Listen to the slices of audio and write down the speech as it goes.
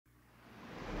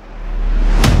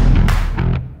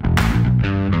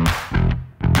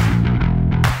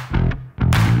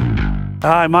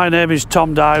Hi, my name is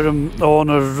Tom Dirom,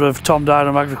 owner of Tom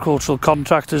Dirom Agricultural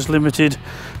Contractors Limited.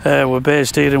 We're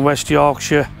based here in West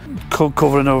Yorkshire,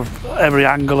 covering every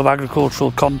angle of agricultural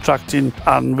contracting,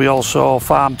 and we also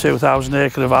farm 2,000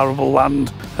 acres of arable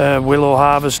land, willow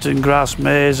harvesting, grass,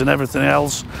 maize and everything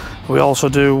else. We also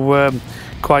do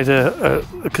quite a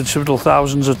considerable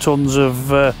thousands of tonnes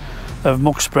of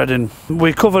muck spreading.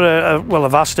 We cover a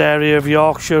vast area of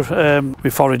Yorkshire.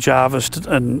 We forage harvest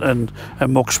and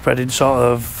muck spreading sort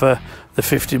of the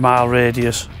 50-mile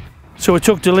radius. So we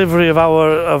took delivery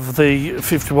of the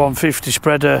 5150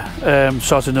 spreader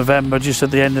sort of November, just at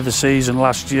the end of the season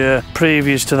last year.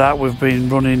 Previous to that, we've been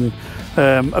running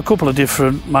a couple of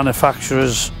different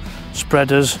manufacturers'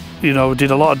 spreaders. You know, we did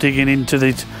a lot of digging into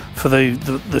it for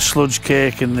the sludge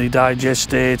cake and the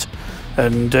digestate.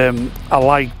 And I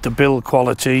liked the build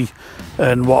quality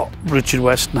and what Richard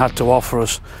Weston had to offer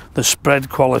us. The spread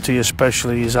quality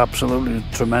especially is absolutely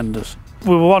tremendous.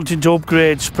 We were wanting to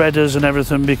upgrade spreaders and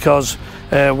everything because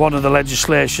one of the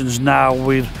legislations now,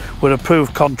 we're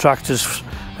approved contractors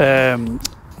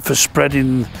for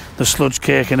spreading the sludge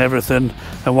cake and everything,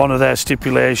 and one of their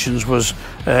stipulations was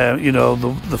you know,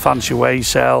 the fancy weigh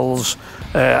cells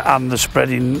and the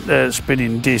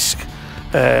spinning disc.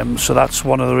 So that's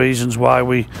one of the reasons why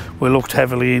we looked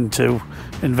heavily into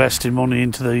investing money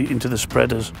into the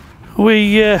spreaders.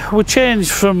 We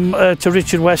changed to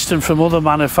Richard Weston from other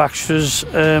manufacturers.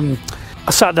 I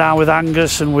sat down with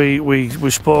Angus and we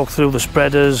spoke through the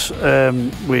spreaders.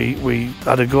 We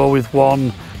had a go with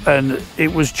one, and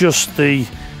it was just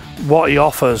what he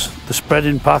offers: the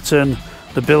spreading pattern,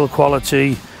 the build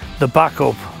quality, the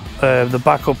backup. The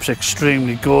backup's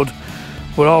extremely good.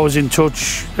 We're always in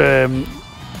touch.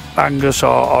 Angus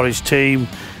or his team,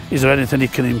 is there anything he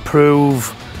can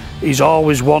improve? He's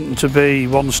always wanting to be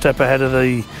one step ahead of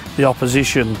the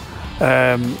opposition,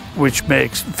 which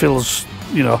fills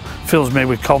me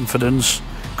with confidence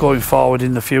going forward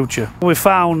in the future. We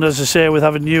found, as I say, with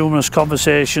having numerous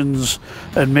conversations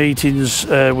and meetings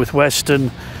with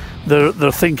Weston,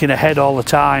 they're thinking ahead all the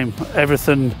time.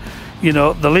 Everything, you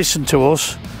know, they listen to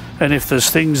us, and if there's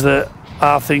things that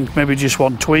I think maybe just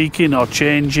want tweaking or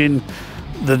changing,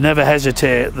 they never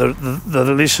hesitate. They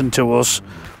listen to us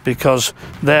because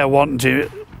they're wanting to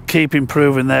keep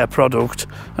improving their product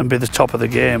and be the top of the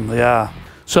game. They are.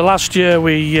 So last year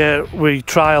we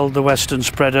trialled the Weston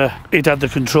spreader. It had the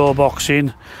control box in,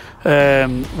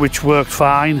 which worked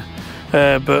fine,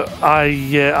 but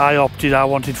I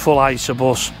wanted full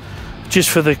ISOBUS, just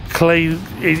for the clean.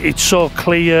 It's so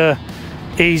clear,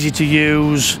 easy to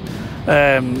use.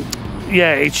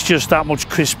 Yeah, it's just that much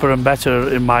crisper and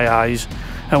better in my eyes.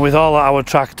 And with all our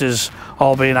tractors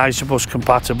all being ISOBUS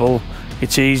compatible,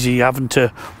 it's easy having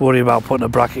to worry about putting a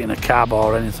bracket in a cab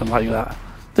or anything like that.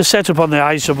 The setup on the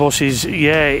ISOBUS is,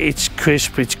 yeah, it's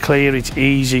crisp, it's clear, it's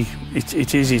easy.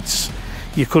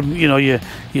 You couldn't, you know, you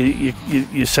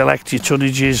select your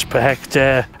tonnages per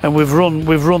hectare, and we've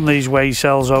run these weigh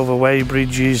cells over weigh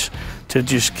bridges to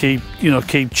just keep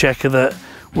checking that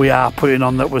we are putting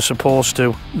on that we're supposed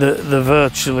to. They're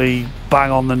virtually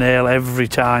bang on the nail every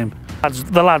time.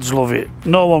 The lads love it.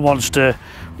 No one wants to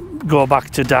go back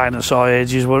to dinosaur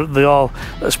ages. They all,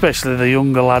 especially the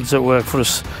younger lads that work for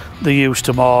us, they're used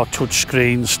to more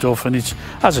touchscreen stuff, and it's,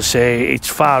 as I say, it's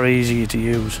far easier to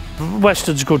use.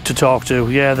 Weston's good to talk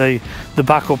to. Yeah, the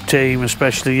backup team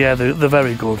especially, yeah, they're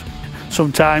very good.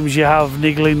 Sometimes you have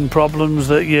niggling problems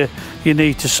that you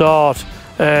need to sort.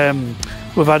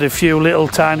 We've had a few little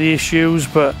tiny issues,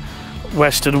 but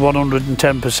Weston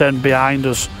 110% behind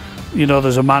us. You know,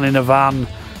 there's a man in a van,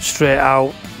 straight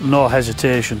out, no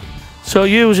hesitation. So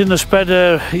using the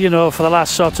spreader, you know, for the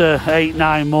last sort of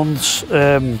 8-9 months,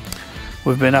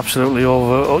 we've been absolutely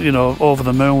over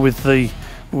the moon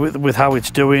with how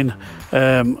it's doing,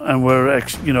 and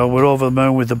we're over the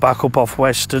moon with the backup off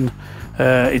Weston.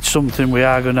 It's something we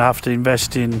are going to have to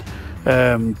invest in,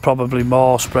 probably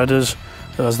more spreaders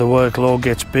as the workload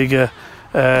gets bigger,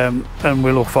 and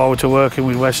we look forward to working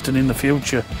with Weston in the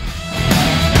future.